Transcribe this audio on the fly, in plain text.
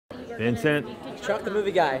Vincent. Chuck the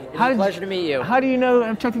Movie Guy. It's a pleasure to meet you. How do you know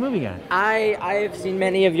I'm Chuck the Movie Guy? I have seen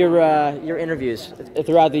many of your interviews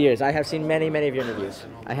throughout the years. I have seen many of your interviews.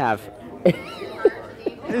 I have.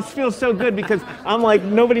 This feels so good because I'm like,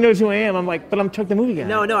 nobody knows who I am. I'm like, but I'm Chuck the Movie Guy.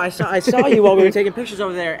 No, I saw you while we were taking pictures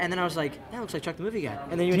over there, and then I was like, that looks like Chuck the Movie Guy.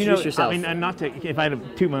 And then you introduced yourself. I mean, not to, if I had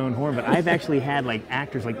to toot my own horn, but I've actually had like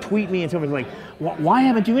actors like tweet me and somebody's like, why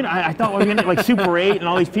haven't you in? I thought we were gonna like Super 8 and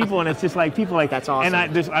all these people, and it's just like people like that's awesome. And I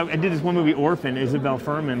did this one movie, Orphan, Isabel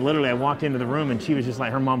Furman. Literally, I walked into the room and she was just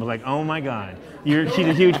like, her mom was like, oh my God, she's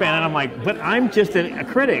a huge fan, and I'm like, but I'm just a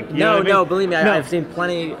critic. You know what I mean? Believe me, I've seen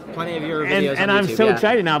plenty of your videos. And on I'm YouTube, so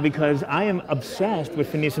excited now because I am obsessed with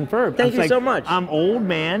Phineas and Ferb. Thank you so much. I'm old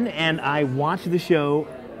man and I watch the show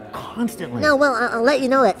constantly. No, well, I'll let you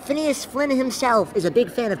know that Phineas Flynn himself is a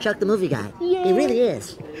big fan of Chuck the Movie Guy. Yay. He really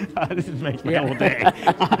is. This is making my whole day.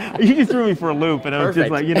 You just threw me for a loop, and I was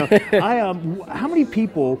just like, you know, how many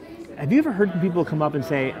people, have you ever heard people come up and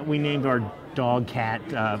say, we named our dog, cat,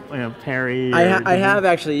 Perry? I have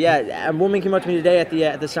actually, yeah. A woman came up to me today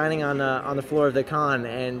at the signing on the floor of the con,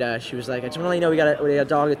 and she was like, I just want to let you know we got a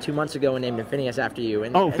dog 2 months ago and named him Phineas after you.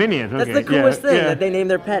 And, Phineas. Okay. That's the coolest thing, that they name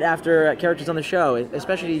their pet after characters on the show,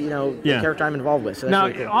 especially the character I'm involved with. So that's now,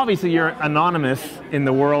 really cool. Obviously, you're anonymous in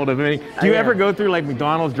the world of any. Do you ever go through like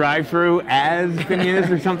McDonald's drive-through as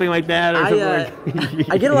Phineas or something like that? Or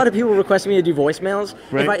I get a lot of people requesting me to do voicemails.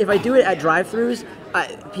 Right. If I do it at drive-thrus,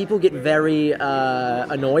 people get very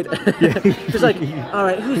annoyed. Just like, all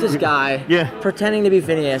right, who's this guy pretending to be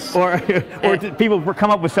Phineas? Or people come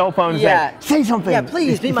up with cell phones and say something. Yeah,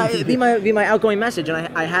 please be my outgoing message.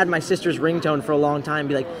 And I had my sister's ringtone for a long time,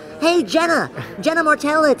 be like, hey, Jenna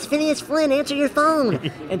Martella, it's Phineas Flynn, answer your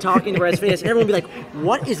phone. And talking to her as Phineas, and everyone would be like,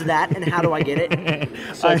 what is that and how do I get it?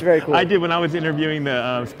 So it's very cool. I did when I was interviewing the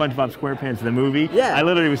SpongeBob SquarePants, the movie. Yeah. I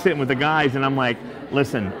literally was sitting with the guys and I'm like,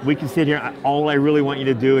 listen, we can sit here, all I really want you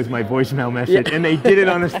to do is my voicemail message. And they did it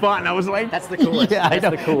on the spot, and I was like, that's the coolest. Yeah,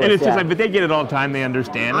 that's the coolest. And it's just like, but they get it all the time, they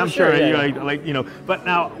understand. I'm sure yeah. But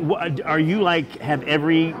now, are you like, have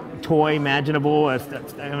every toy imaginable?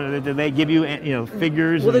 Do they give you,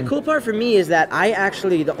 figures? Well, the cool part for me is that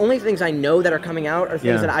the only things I know that are coming out are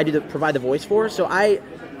things that I do to provide the voice for. So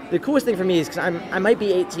the coolest thing for me is because I might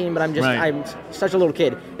be 18, but I'm such a little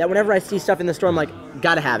kid that whenever I see stuff in the store, I'm like,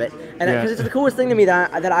 gotta have it. And because it's the coolest thing to me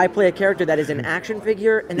that I play a character that is an action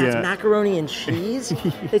figure, and that's macaroni and cheese.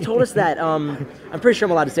 They told us that, I'm pretty sure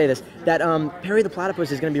I'm allowed to say this, that Perry the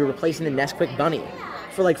Platypus is going to be replacing the Nesquik bunny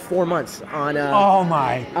for like 4 months on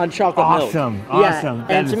chocolate milk. Awesome.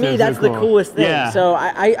 And to me, that's the coolest thing. Yeah. So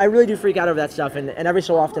I really do freak out over that stuff, and every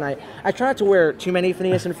so often I try not to wear too many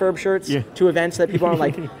Phineas and Ferb shirts to events that people aren't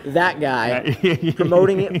like, that guy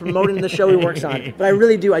promoting the show he works on. But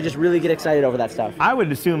I just really get excited over that stuff. I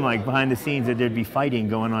would assume like behind the scenes that there'd be fighting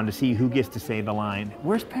going on to see who gets to say the line,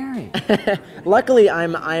 where's Perry? Luckily,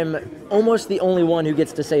 I'm almost the only one who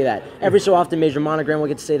gets to say that. Every so often Major Monogram will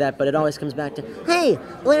get to say that, but it always comes back to, hey,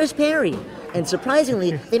 where's Perry? And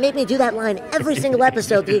surprisingly, they make me do that line every single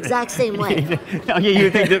episode the exact same way.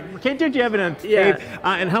 You think that, can't you have it on tape?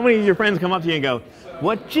 And how many of your friends come up to you and go,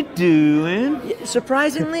 what you doing?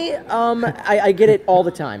 Surprisingly, I get it all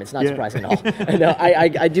the time. It's not surprising at all. No,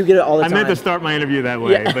 I do get it all the time. I meant to start my interview that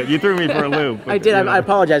way, but you threw me for a loop. I did. I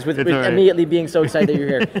apologize with immediately being so excited that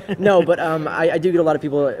you're here. No, but I do get a lot of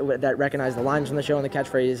people that recognize the lines from the show and the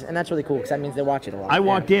catchphrase, and that's really cool because that means they watch it a lot. I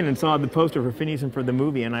walked in and saw the poster for Phineas and for the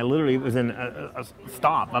movie, and I literally was in a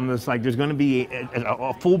stop. I'm just like, there's going to be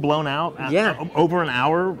a full blown out, over an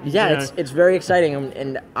hour. Yeah, it's very exciting,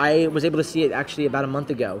 and I was able to see it actually about a month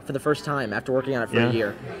ago for the first time after working on it for a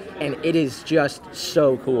year, and it is just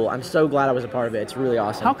so cool. I'm so glad I was a part of it. It's really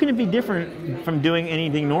awesome. How can it be different from doing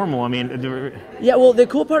anything normal? I mean, yeah, well, the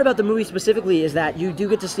cool part about the movie specifically is that you do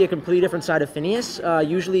get to see a completely different side of Phineas.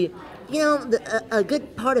 Usually, a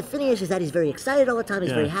good part of Phineas is that he's very excited all the time.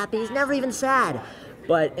 He's very happy. He's never even sad.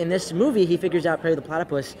 But in this movie, he figures out Perry the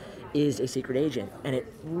Platypus is a secret agent, and it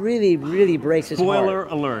really, really breaks his heart. Spoiler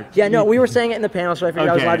alert. Yeah, no, we were saying it in the panel, so I figured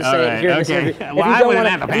I was allowed to say it here in this interview. Well, I wasn't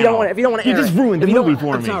at the panel. If you don't want to you just ruined the movie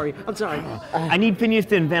for me. I'm sorry. I need Phineas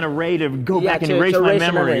to invent a ray to go back and erase my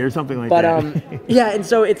memory or something like that. But yeah, and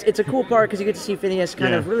so it's a cool part because you get to see Phineas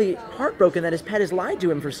kind of really heartbroken that his pet has lied to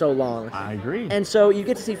him for so long. I agree. And so you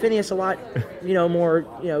get to see Phineas a lot, more,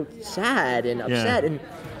 sad and upset, and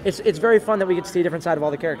it's very fun that we get to see a different side of all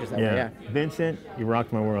the characters that way. Yeah. Vincent, you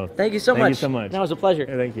rocked my world. Thank you so much. Thank you so much. That was a pleasure.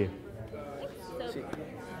 That was a pleasure. So, you want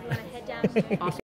to head down? Awesome.